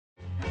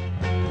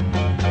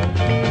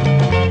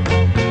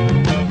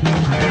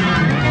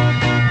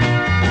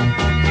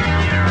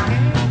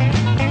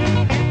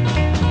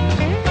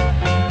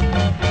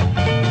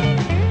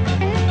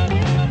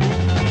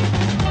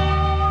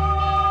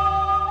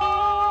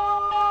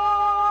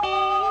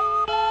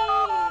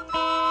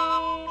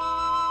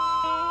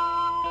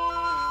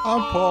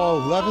I'm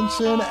Paul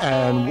Levinson,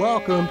 and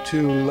welcome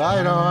to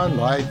Light On,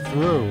 Light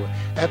Through,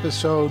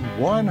 episode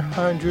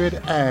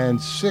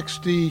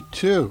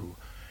 162,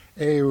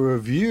 a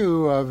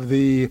review of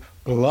the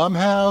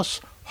Blumhouse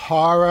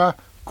Horror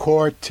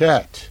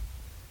Quartet.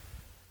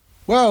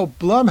 Well,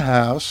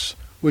 Blumhouse,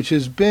 which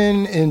has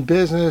been in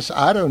business,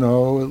 at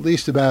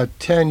least about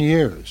 10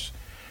 years,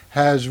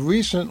 has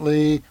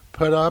recently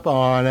put up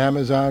on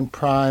Amazon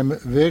Prime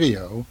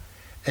Video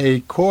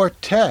a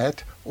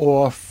quartet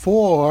or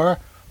 4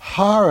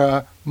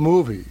 horror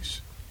movies: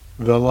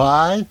 The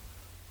Lie,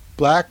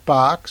 Black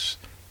Box,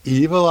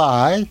 Evil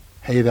Eye,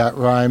 hey, that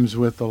rhymes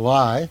with The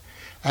Lie,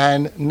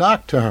 and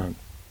Nocturne.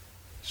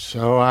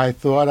 So I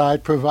thought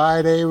I'd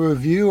provide a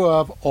review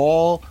of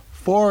all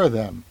 4 of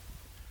them.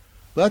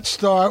 Let's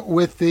start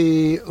with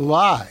The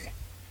Lie.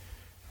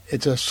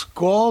 It's a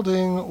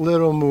scalding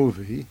little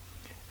movie,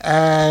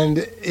 and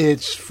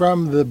it's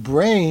from the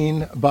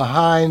brain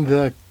behind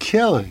The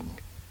Killing.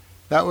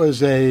 That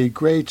was a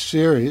great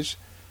series.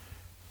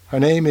 Her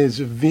name is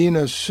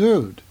Veena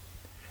Sud,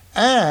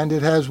 and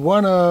it has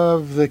one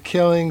of The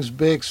Killing's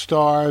big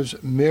stars,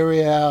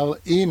 Mireille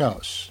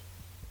Enos.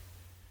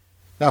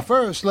 Now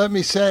first, let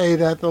me say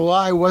that The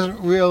Lie wasn't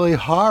really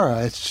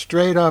horror. It's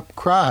straight-up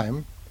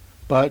crime,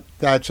 but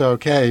that's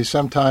okay.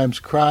 Sometimes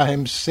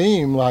crimes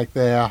seem like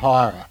they're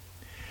horror.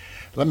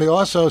 Let me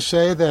also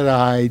say that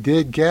I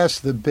did guess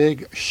the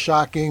big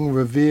shocking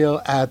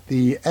reveal at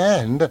the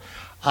end.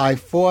 I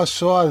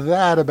foresaw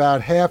that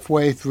about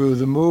halfway through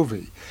the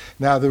movie.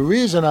 Now, the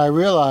reason I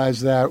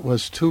realized that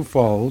was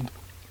twofold.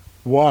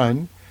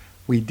 One,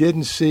 we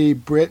didn't see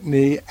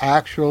Brittany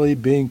actually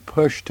being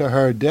pushed to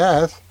her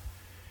death.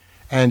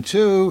 And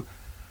 2,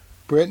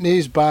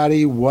 Brittany's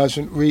body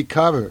wasn't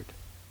recovered.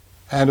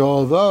 And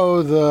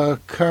although the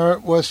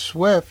current was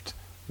swift,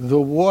 the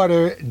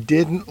water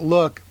didn't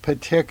look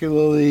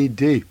particularly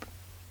deep.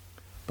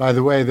 By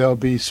the way, there'll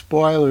be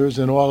spoilers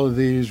in all of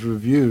these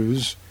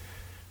reviews,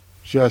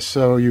 just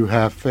so you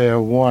have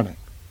fair warning.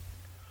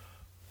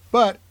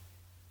 But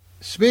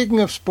speaking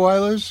of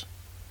spoilers,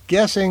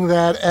 guessing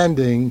that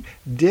ending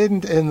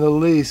didn't in the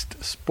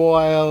least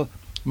spoil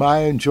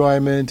my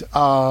enjoyment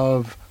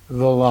of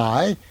The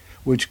Lie,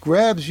 which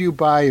grabs you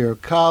by your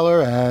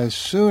collar as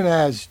soon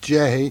as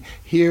Jay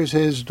hears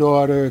his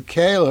daughter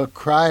Kayla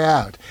cry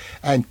out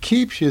and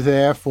keeps you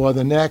there for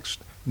the next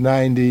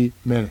 90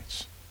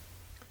 minutes.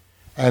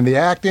 And the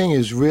acting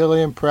is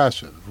really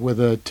impressive, with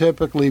a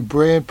typically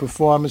brilliant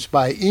performance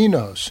by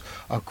Enos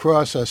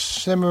across a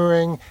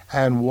simmering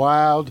and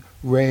wild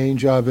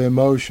range of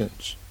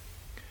emotions.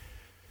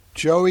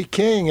 Joey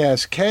King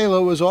as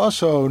Kayla was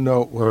also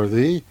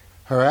noteworthy.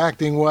 Her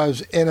acting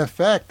was, in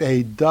effect,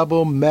 a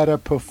double meta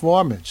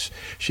performance.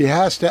 She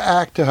has to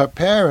act to her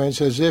parents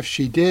as if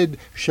she did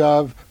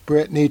shove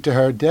Brittany to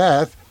her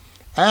death,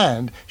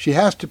 and she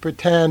has to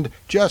pretend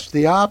just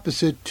the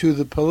opposite to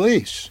the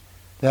police,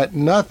 that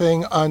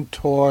nothing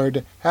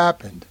untoward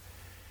happened.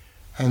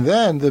 And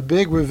then the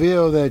big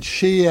reveal that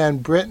she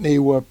and Brittany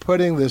were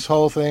putting this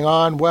whole thing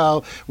on,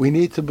 well, we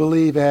need to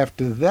believe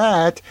after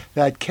that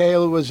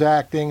Kayla was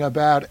acting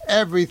about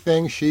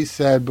everything she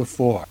said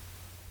before.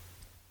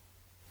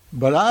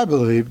 But I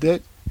believed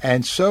it,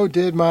 and so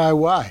did my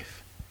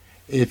wife.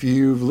 If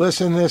you've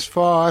listened this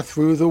far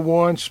through the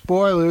warned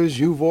spoilers,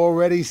 you've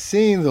already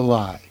seen The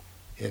Lie.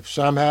 If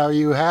somehow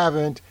you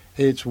haven't,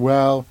 it's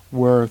well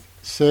worth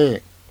seeing.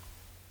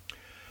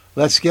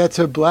 Let's get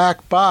to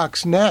Black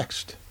Box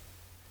next.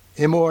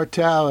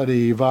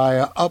 Immortality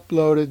via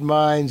uploaded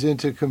minds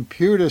into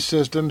computer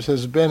systems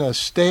has been a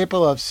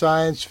staple of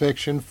science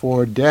fiction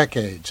for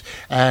decades,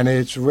 and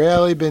it's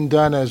rarely been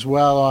done as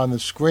well on the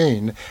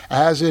screen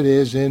as it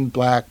is in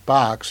Black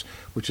Box,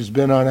 which has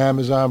been on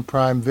Amazon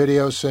Prime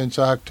Video since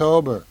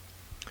October.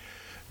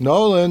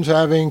 Nolan's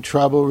having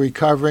trouble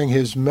recovering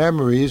his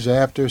memories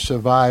after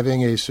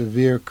surviving a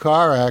severe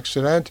car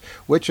accident,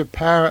 which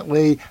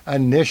apparently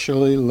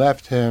initially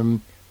left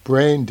him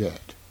brain dead.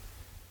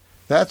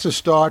 That's a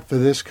start for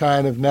this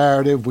kind of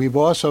narrative we've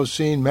also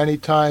seen many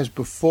times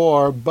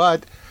before,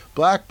 but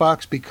Black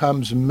Box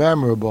becomes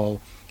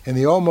memorable in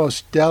the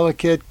almost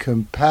delicate,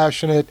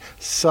 compassionate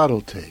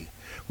subtlety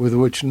with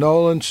which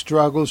Nolan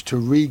struggles to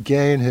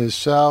regain his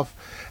self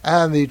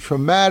and the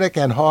traumatic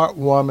and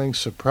heartwarming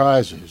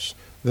surprises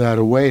that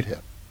await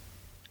him.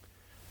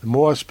 The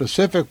more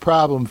specific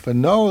problem for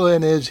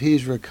Nolan is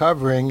he's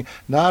recovering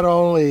not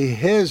only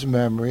his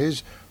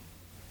memories,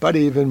 but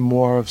even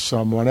more of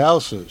someone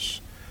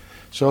else's.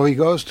 So he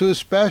goes to a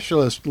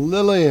specialist,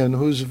 Lillian,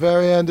 who's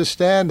very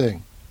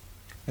understanding.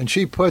 And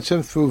she puts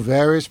him through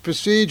various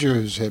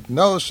procedures,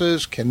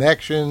 hypnosis,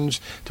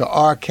 connections to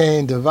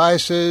arcane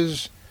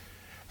devices.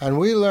 And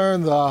we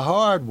learn the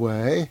hard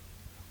way,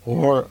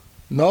 or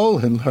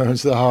Nolan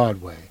learns the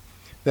hard way,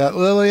 that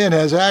Lillian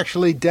has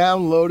actually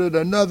downloaded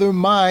another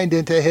mind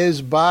into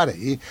his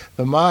body,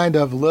 the mind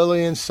of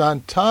Lillian's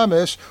son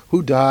Thomas,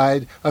 who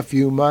died a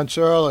few months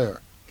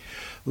earlier.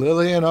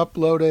 Lillian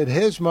uploaded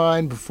his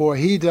mind before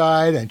he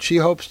died, and she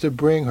hopes to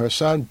bring her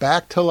son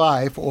back to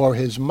life, or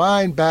his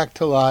mind back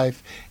to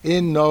life,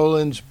 in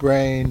Nolan's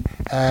brain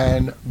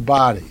and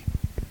body.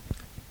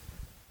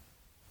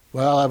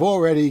 Well, I've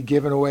already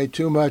given away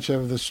too much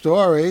of the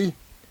story,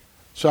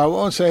 so I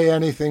won't say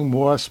anything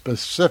more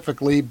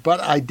specifically, but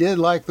I did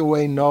like the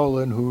way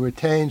Nolan, who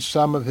retains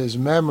some of his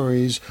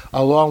memories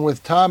along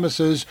with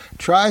Thomas's,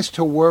 tries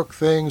to work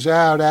things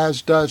out,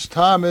 as does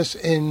Thomas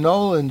in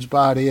Nolan's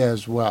body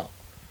as well.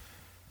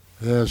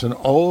 There's an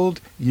old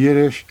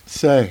Yiddish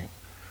saying,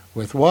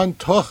 with one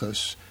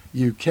tochus,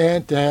 you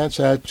can't dance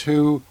at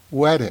two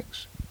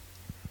weddings.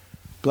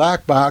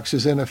 Black Box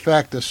is in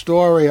effect a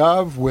story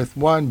of, with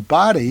one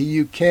body,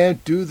 you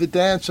can't do the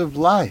dance of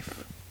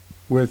life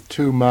with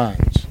two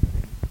minds.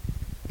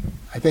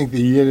 I think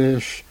the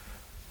Yiddish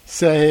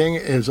saying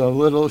is a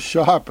little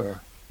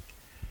sharper.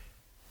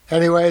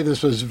 Anyway,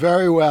 this was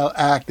very well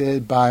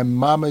acted by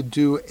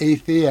Mamadou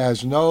Athey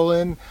as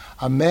Nolan,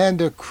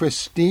 Amanda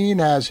Christine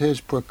as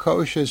his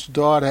precocious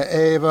daughter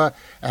Ava,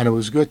 and it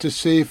was good to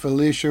see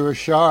Felicia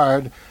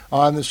Richard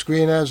on the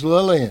screen as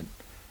Lillian.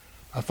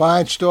 A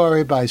fine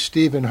story by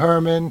Stephen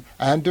Herman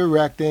and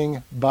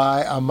directing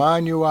by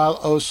Emmanuel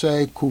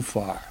Osei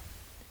Kufar.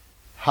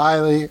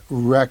 Highly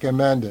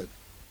recommended.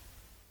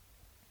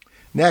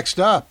 Next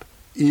up,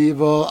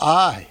 Evil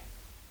Eye.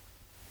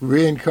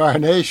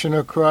 Reincarnation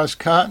across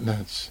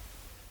continents.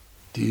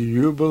 Do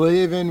you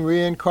believe in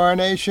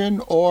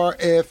reincarnation? Or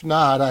if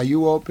not, are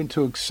you open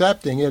to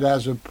accepting it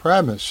as a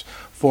premise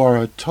for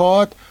a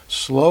taut,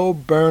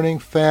 slow-burning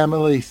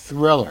family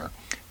thriller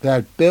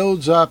that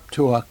builds up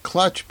to a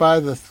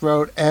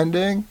clutch-by-the-throat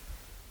ending?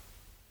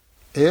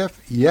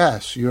 If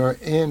yes, you're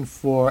in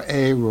for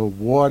a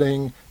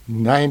rewarding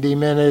 90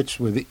 minutes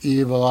with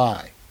Evil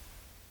Eye.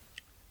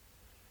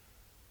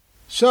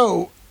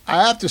 So,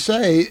 I have to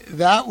say,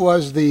 that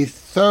was the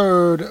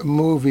third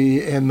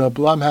movie in the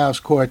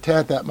Blumhouse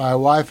Quartet that my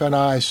wife and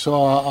I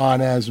saw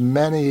on as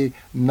many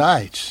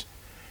nights.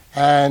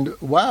 And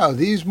wow,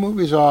 these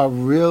movies are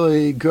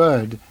really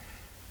good.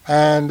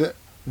 And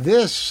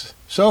this,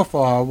 so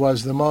far,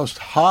 was the most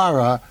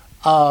horror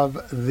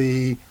of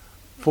the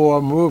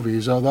four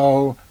movies,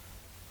 although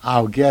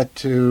I'll get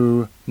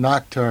to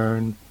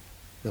Nocturne,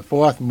 the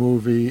fourth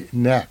movie,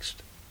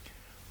 next.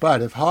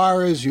 But if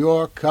horror is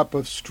your cup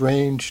of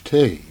strange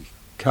tea,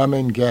 come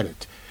and get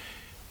it.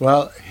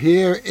 Well,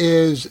 here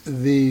is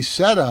the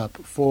setup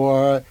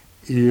for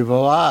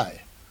Evil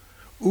Eye.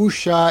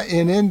 Usha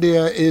in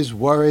India is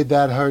worried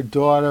that her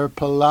daughter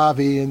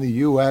Pallavi in the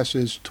U.S.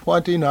 is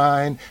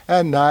 29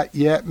 and not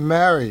yet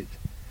married.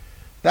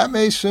 That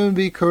may soon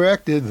be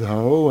corrected,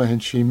 though, when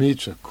she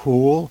meets a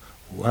cool,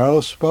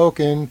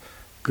 well-spoken,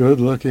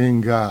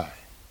 good-looking guy.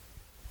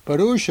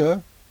 But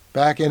Usha,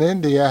 back in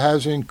India,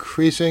 has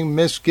increasing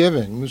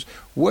misgivings,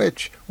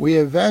 which we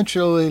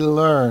eventually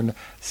learn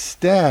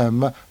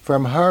stem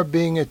from her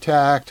being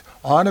attacked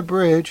on a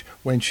bridge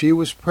when she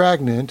was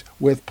pregnant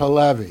with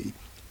Pallavi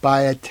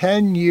by a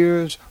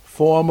 10-year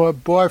former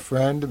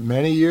boyfriend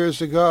many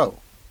years ago.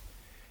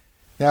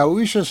 Now,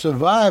 Usha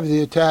survived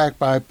the attack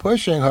by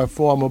pushing her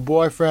former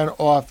boyfriend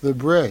off the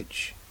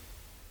bridge.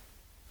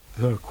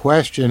 The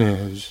question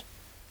is,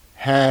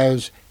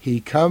 has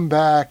he come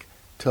back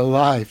to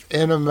life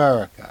in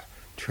America,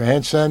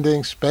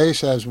 transcending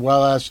space as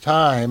well as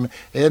time,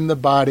 in the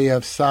body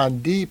of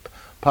Sandeep,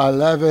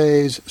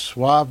 Pallavi's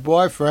suave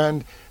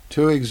boyfriend,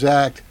 to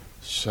exact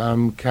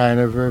some kind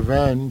of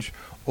revenge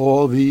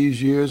all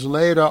these years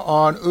later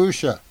on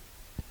Usha?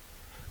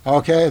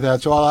 Okay,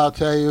 that's all I'll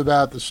tell you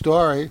about the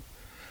story.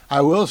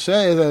 I will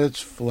say that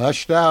it's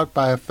fleshed out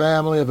by a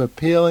family of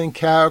appealing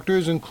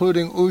characters,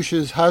 including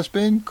Usha's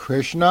husband,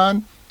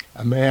 Krishnan,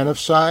 a man of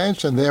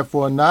science and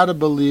therefore not a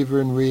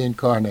believer in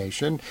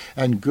reincarnation,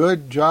 and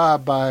good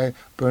job by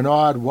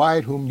Bernard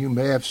White, whom you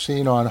may have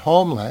seen on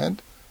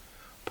Homeland.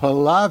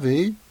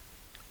 Pallavi,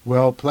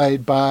 well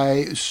played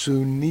by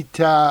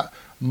Sunita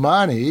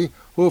Mani,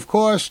 who of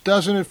course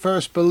doesn't at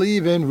first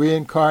believe in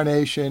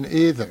reincarnation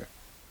either.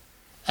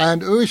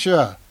 And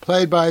Usha,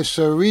 played by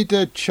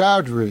Sarita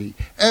Chowdhury,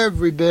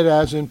 every bit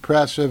as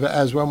impressive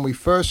as when we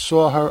first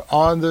saw her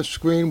on the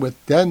screen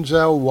with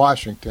Denzel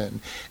Washington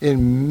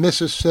in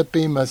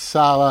Mississippi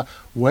Masala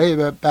way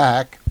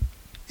back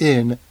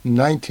in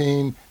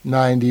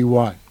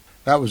 1991.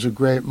 That was a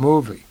great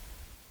movie.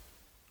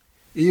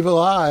 Evil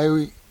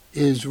Eye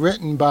is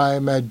written by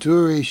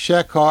Madhuri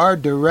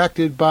Shekhar,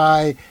 directed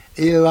by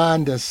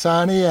Ilan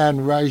Dasani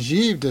and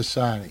Rajiv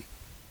Dasani.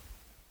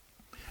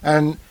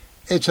 And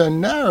it's a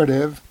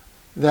narrative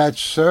that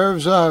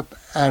serves up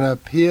an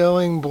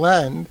appealing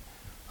blend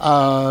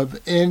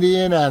of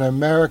Indian and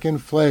American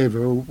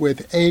flavor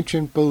with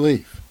ancient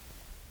belief,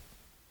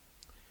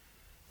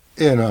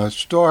 in a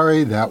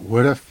story that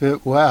would have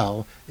fit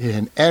well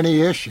in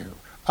any issue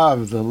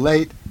of the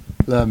late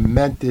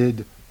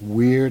lamented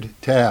Weird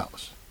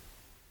Tales.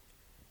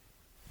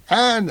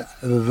 And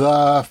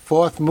the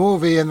fourth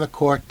movie in the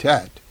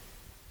quartet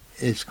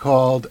is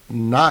called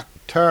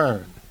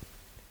Nocturne.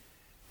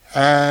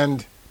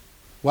 And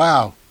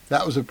wow,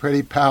 that was a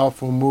pretty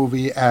powerful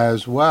movie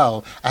as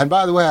well. And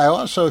by the way, I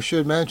also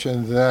should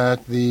mention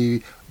that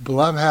the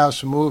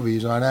Blumhouse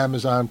movies on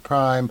Amazon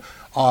Prime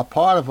are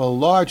part of a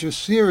larger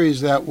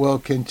series that will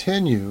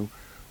continue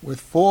with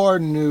 4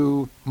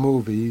 new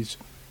movies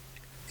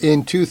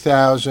in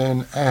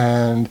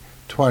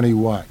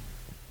 2021.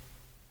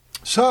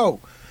 So,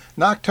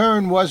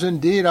 Nocturne was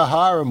indeed a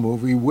horror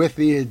movie with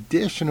the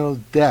additional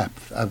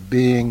depth of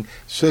being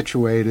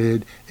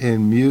situated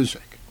in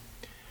music.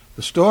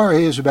 The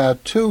story is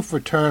about 2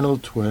 fraternal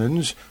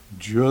twins,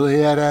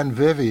 Juliet and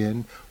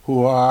Vivian,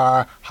 who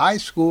are high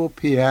school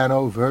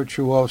piano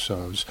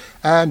virtuosos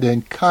and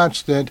in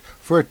constant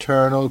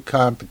fraternal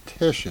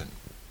competition.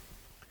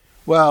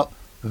 Well,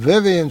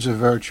 Vivian's a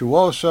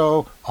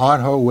virtuoso on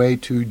her way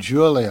to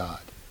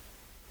Juilliard.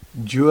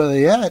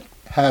 Juliet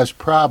has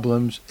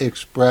problems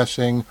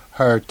expressing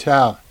her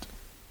talent.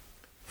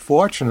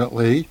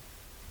 Fortunately,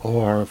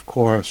 or of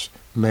course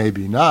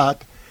maybe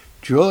not,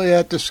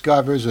 Juliet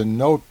discovers a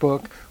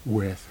notebook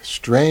with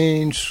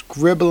strange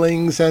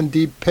scribblings and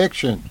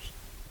depictions.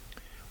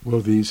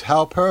 Will these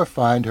help her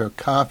find her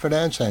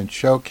confidence and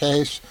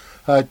showcase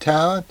her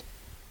talent?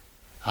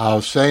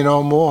 I'll say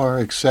no more,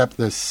 except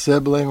the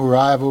sibling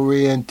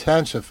rivalry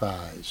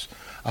intensifies.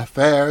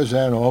 Affairs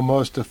and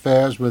almost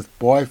affairs with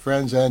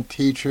boyfriends and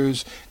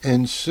teachers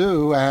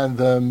ensue, and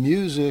the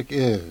music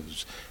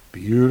is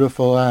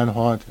beautiful and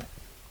haunting.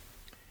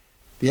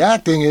 The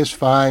acting is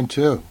fine,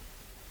 too,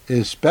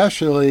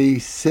 especially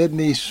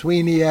Sydney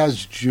Sweeney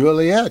as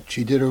Juliet.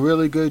 She did a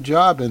really good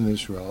job in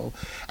this role.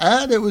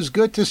 And it was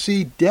good to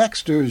see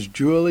Dexter's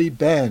Julie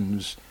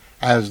Benz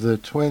as the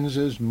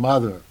twins'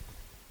 mother.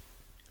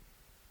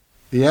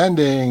 The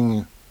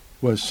ending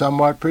was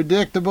somewhat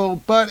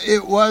predictable, but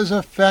it was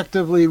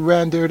effectively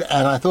rendered,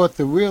 and I thought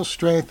the real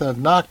strength of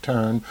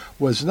Nocturne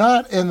was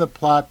not in the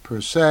plot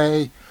per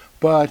se,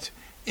 but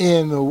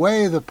in the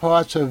way the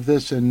parts of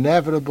this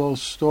inevitable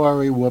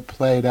story were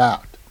played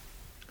out.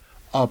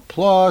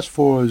 Applause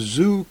for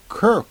Zoo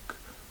Kirk,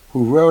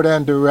 who wrote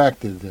and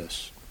directed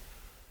this.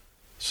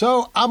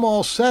 So I'm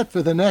all set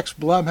for the next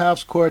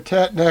Blumhouse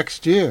Quartet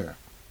next year.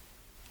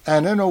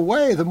 And in a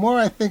way, the more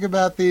I think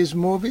about these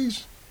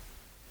movies,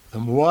 the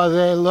more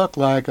they look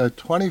like a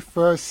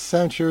 21st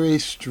century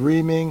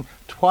streaming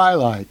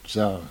Twilight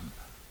Zone,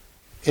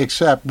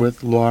 except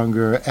with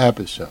longer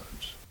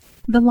episodes.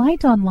 The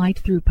Light on Light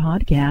Through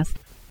podcast.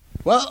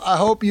 Well, I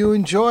hope you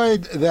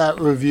enjoyed that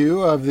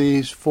review of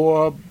these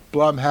 4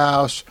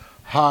 Blumhouse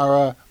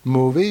horror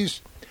movies.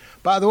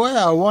 By the way,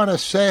 I want to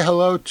say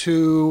hello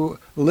to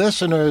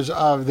listeners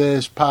of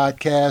this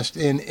podcast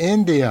in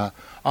India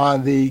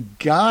on the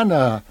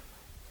Gaana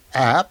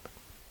app.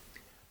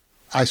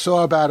 I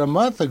saw about a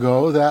month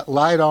ago that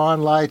Light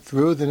On, Light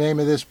Through, the name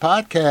of this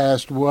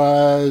podcast,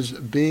 was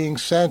being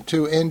sent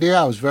to India.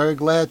 I was very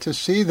glad to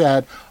see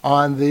that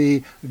on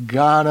the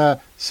Gaana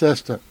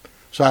system.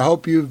 So I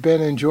hope you've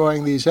been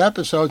enjoying these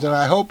episodes, and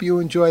I hope you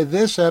enjoy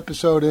this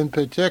episode in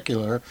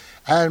particular,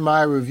 and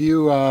my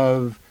review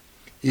of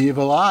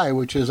Evil Eye,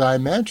 which, as I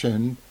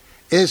mentioned,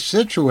 is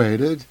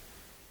situated,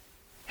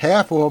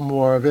 half or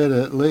more of it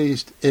at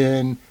least,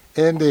 in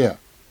India.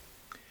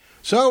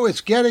 So it's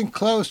getting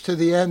close to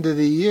the end of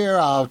the year.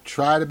 I'll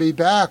try to be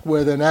back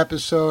with an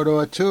episode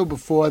or 2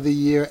 before the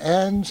year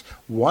ends.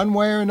 One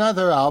way or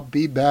another, I'll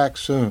be back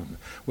soon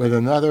with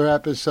another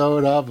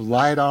episode of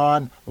Light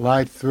On,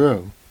 Light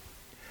Through.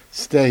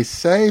 Stay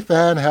safe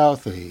and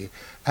healthy,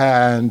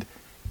 and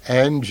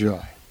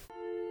enjoy.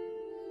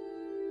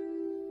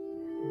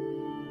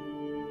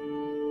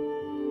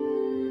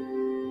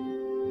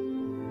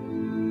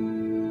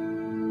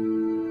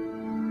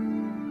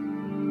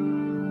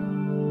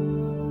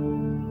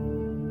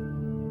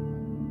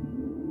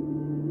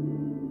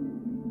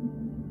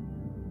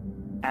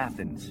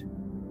 Athens,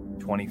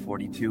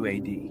 2042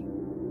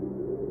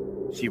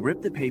 AD. She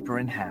ripped the paper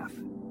in half,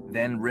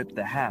 then ripped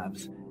the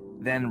halves,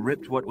 then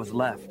ripped what was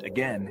left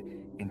again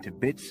into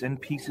bits and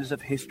pieces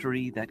of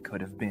history that could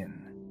have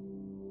been.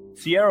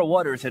 Sierra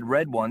Waters had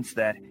read once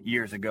that,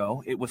 years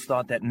ago, it was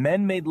thought that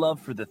men made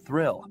love for the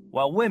thrill,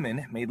 while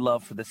women made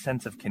love for the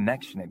sense of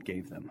connection it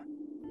gave them.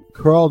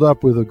 Curled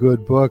Up with a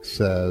Good Book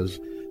says,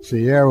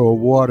 Sierra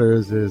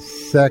Waters is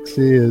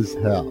sexy as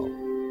hell.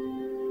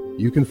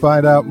 You can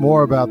find out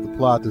more about The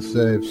Plot to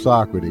Save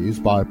Socrates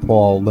by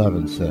Paul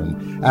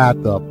Levinson at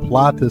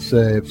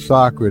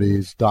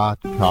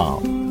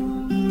theplottosavesocrates.com.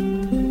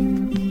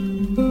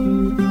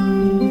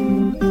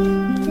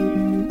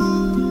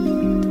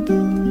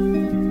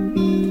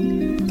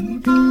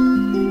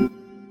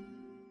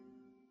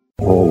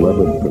 Paul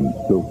Levinson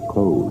Silk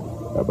Code,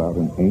 about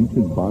an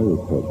ancient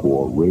biotech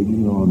war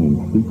raging on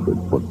in secret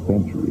for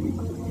centuries.